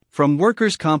From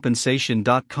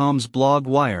workerscompensation.com's blog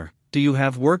Wire, do you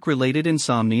have work-related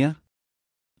insomnia?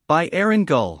 By Aaron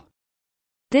Gull.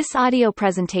 This audio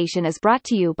presentation is brought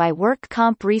to you by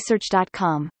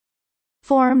WorkCompResearch.com.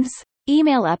 Forms,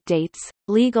 email updates,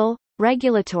 legal,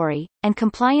 regulatory, and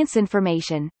compliance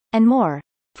information, and more,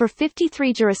 for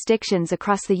 53 jurisdictions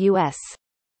across the U.S.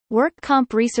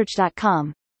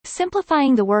 WorkCompResearch.com,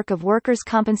 simplifying the work of workers'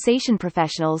 compensation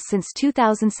professionals since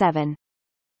 2007.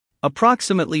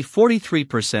 Approximately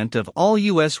 43% of all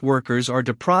U.S. workers are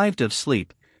deprived of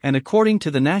sleep, and according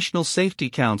to the National Safety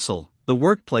Council, the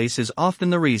workplace is often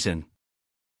the reason.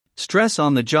 Stress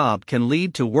on the job can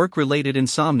lead to work-related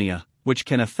insomnia, which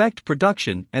can affect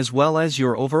production as well as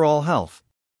your overall health.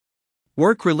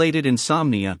 Work-related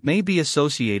insomnia may be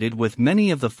associated with many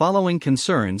of the following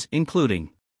concerns, including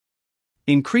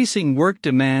increasing work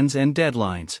demands and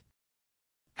deadlines,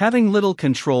 having little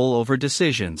control over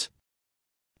decisions,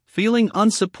 feeling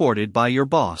unsupported by your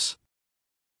boss,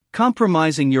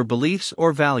 compromising your beliefs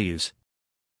or values,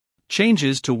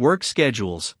 changes to work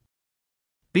schedules,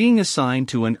 being assigned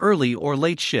to an early or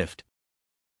late shift,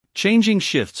 changing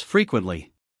shifts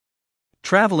frequently,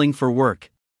 traveling for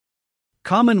work.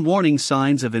 Common warning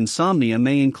signs of insomnia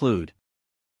may include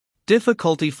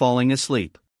difficulty falling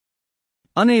asleep,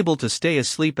 unable to stay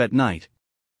asleep at night,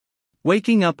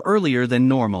 waking up earlier than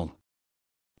normal,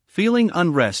 feeling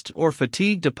unrest or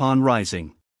fatigued upon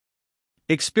rising,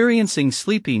 experiencing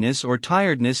sleepiness or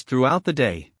tiredness throughout the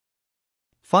day,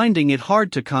 finding it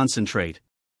hard to concentrate,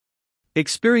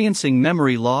 experiencing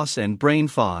memory loss and brain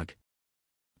fog,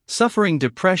 suffering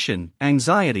depression,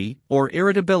 anxiety, or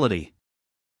irritability,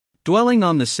 dwelling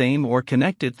on the same or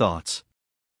connected thoughts,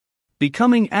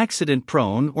 becoming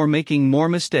accident-prone or making more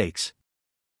mistakes.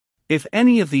 If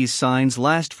any of these signs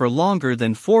last for longer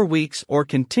than 4 weeks or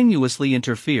continuously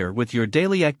interfere with your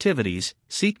daily activities,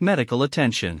 seek medical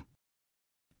attention.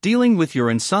 Dealing with your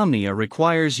insomnia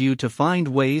requires you to find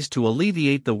ways to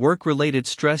alleviate the work-related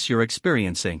stress you're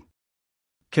experiencing.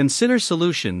 Consider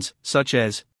solutions, such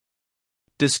as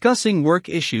discussing work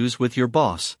issues with your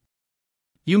boss.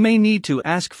 You may need to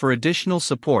ask for additional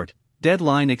support,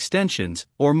 deadline extensions,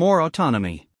 or more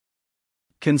autonomy.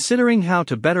 Considering how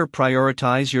to better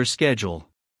prioritize your schedule.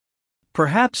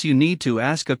 Perhaps you need to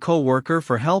ask a coworker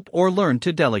for help or learn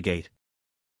to delegate.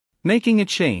 Making a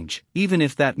change, even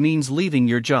if that means leaving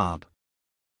your job.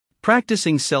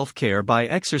 Practicing self-care by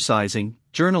exercising,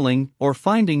 journaling, or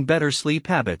finding better sleep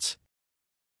habits.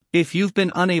 If you've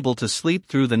been unable to sleep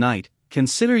through the night,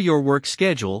 consider your work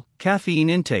schedule, caffeine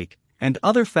intake, and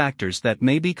other factors that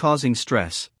may be causing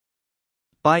stress.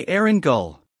 By Aaron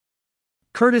Gull.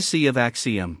 Courtesy of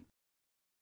Axiom.